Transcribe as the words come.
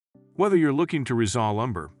Whether you're looking to resaw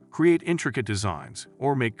lumber, create intricate designs,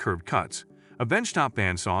 or make curved cuts, a benchtop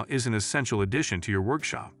bandsaw is an essential addition to your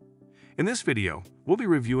workshop. In this video, we'll be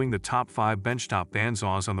reviewing the top 5 benchtop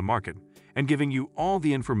bandsaws on the market and giving you all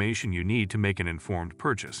the information you need to make an informed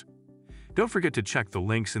purchase. Don't forget to check the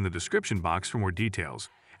links in the description box for more details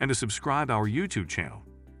and to subscribe our YouTube channel.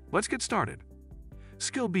 Let's get started.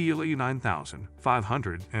 Skill BLU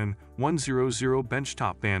 9500 and 100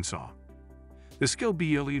 Benchtop Bandsaw. The Skill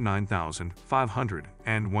BLU 9500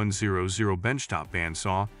 and 100 Benchtop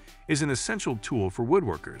Bandsaw is an essential tool for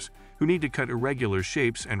woodworkers who need to cut irregular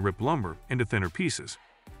shapes and rip lumber into thinner pieces.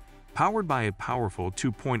 Powered by a powerful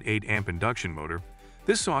 2.8 amp induction motor,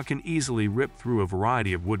 this saw can easily rip through a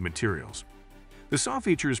variety of wood materials. The saw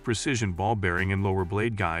features precision ball bearing and lower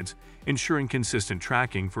blade guides, ensuring consistent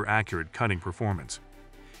tracking for accurate cutting performance.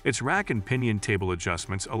 Its rack and pinion table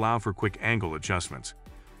adjustments allow for quick angle adjustments,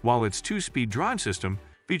 while its 2-speed drive system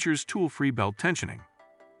features tool-free belt tensioning.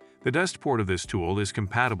 The dust port of this tool is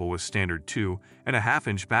compatible with standard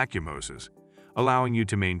 2.5-inch vacuum hoses, allowing you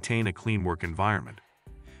to maintain a clean work environment.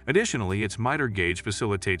 Additionally, its miter gauge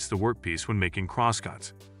facilitates the workpiece when making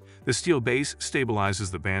crosscuts. The steel base stabilizes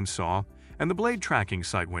the bandsaw, and the blade tracking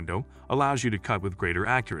sight window allows you to cut with greater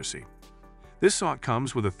accuracy. This saw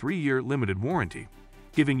comes with a 3-year limited warranty,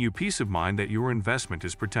 giving you peace of mind that your investment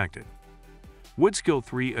is protected. Woodskill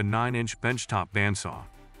 3, a 9-inch benchtop bandsaw.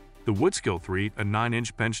 The Woodskill 3, a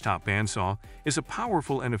 9-inch benchtop bandsaw, is a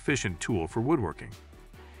powerful and efficient tool for woodworking.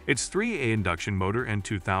 Its 3A induction motor and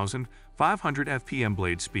 2,500 FPM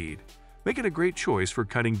blade speed make it a great choice for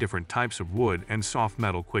cutting different types of wood and soft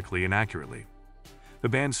metal quickly and accurately. The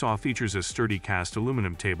bandsaw features a sturdy cast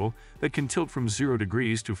aluminum table that can tilt from 0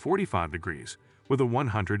 degrees to 45 degrees with a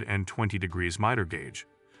 120 degrees miter gauge,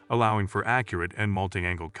 allowing for accurate and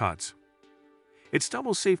multi-angle cuts. Its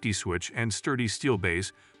double safety switch and sturdy steel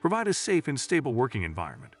base provide a safe and stable working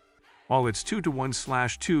environment, while its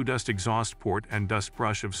 2-to-1/2 dust exhaust port and dust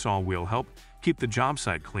brush of saw wheel help keep the job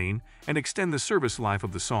site clean and extend the service life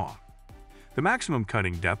of the saw. The maximum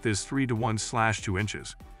cutting depth is 3-to-1/2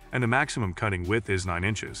 inches, and the maximum cutting width is 9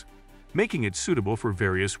 inches, making it suitable for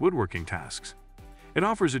various woodworking tasks. It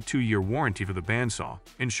offers a 2-year warranty for the bandsaw,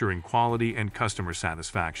 ensuring quality and customer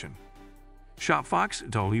satisfaction. ShopFox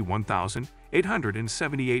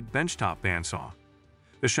W1878 Benchtop Bandsaw.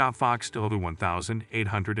 The ShopFox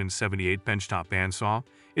W1878 Benchtop Bandsaw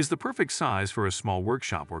is the perfect size for a small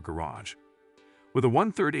workshop or garage. With a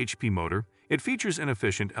 1/3 HP motor, it features an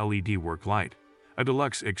efficient LED work light, a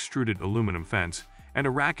deluxe extruded aluminum fence, and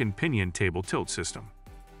a rack and pinion table tilt system.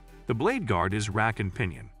 The blade guard is rack and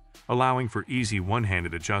pinion, allowing for easy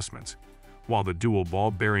one-handed adjustments, while the dual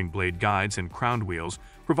ball-bearing blade guides and crown wheels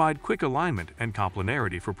provide quick alignment and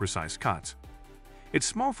complementarity for precise cuts. Its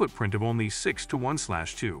small footprint of only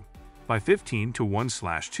 6-to-1/2 by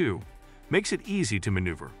 15-to-1/2 makes it easy to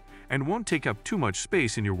maneuver and won't take up too much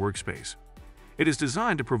space in your workspace. It is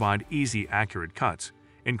designed to provide easy, accurate cuts,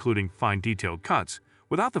 including fine detailed cuts,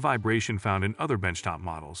 without the vibration found in other benchtop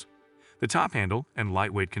models. The top handle and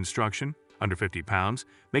lightweight construction, under 50 pounds,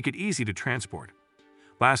 make it easy to transport.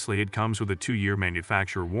 Lastly, it comes with a 2-year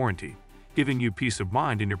manufacturer warranty, giving you peace of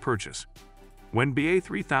mind in your purchase. BA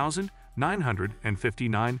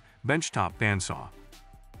 3959 Benchtop Bandsaw.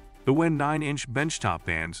 The 9-inch Benchtop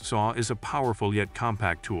Bandsaw is a powerful yet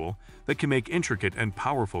compact tool that can make intricate and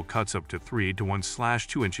powerful cuts up to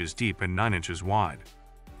 3-to-1/2 inches deep and 9 inches wide.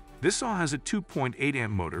 This saw has a 2.8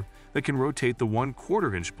 amp motor that can rotate the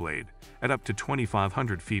 1/4 inch blade at up to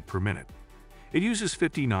 2,500 feet per minute. It uses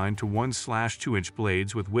 59-to-1/2 inch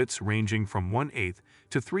blades with widths ranging from 1/8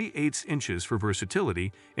 to 3/8 inches for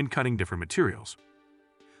versatility in cutting different materials.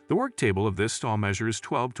 The work table of this saw measures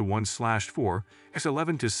 12-to-1/4 x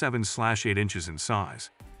 11-to-7/8 inches in size,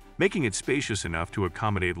 making it spacious enough to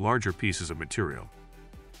accommodate larger pieces of material.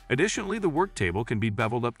 Additionally, the work table can be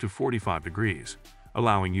beveled up to 45 degrees,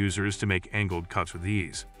 allowing users to make angled cuts with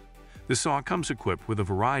ease. The saw comes equipped with a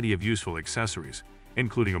variety of useful accessories,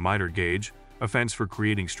 including a miter gauge, a fence for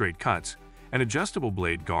creating straight cuts, an adjustable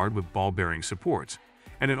blade guard with ball-bearing supports,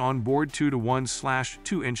 and an onboard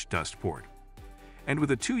 2-to-1/2 inch dust port. And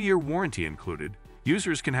with a 2-year warranty included,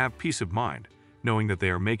 users can have peace of mind, knowing that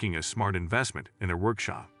they are making a smart investment in their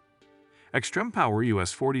workshop. Extreme Power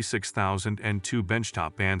US 46002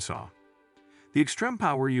 Benchtop Bandsaw. The Extreme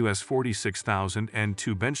Power US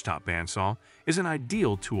 46002 Benchtop Bandsaw is an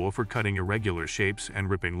ideal tool for cutting irregular shapes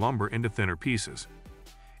and ripping lumber into thinner pieces.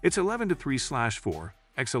 Its 11-to-3/4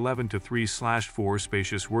 x 11-to-3/4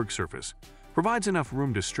 spacious work surface provides enough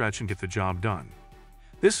room to stretch and get the job done.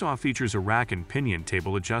 This saw features a rack and pinion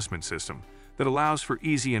table adjustment system that allows for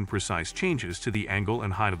easy and precise changes to the angle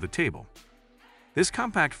and height of the table. This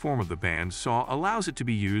compact form of the bandsaw allows it to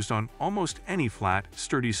be used on almost any flat,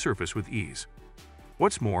 sturdy surface with ease.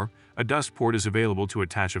 What's more, a dust port is available to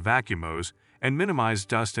attach a vacuum hose and minimize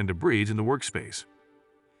dust and debris in the workspace.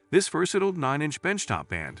 This versatile 9-inch benchtop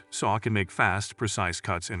bandsaw can make fast, precise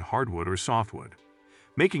cuts in hardwood or softwood,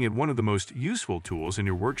 making it one of the most useful tools in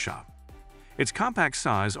your workshop. Its compact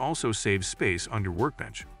size also saves space on your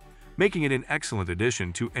workbench, making it an excellent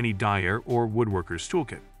addition to any dyer or woodworker's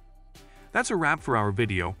toolkit. That's a wrap for our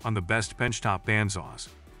video on the best benchtop bandsaws.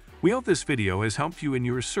 We hope this video has helped you in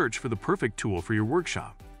your search for the perfect tool for your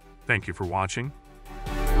workshop. Thank you for watching.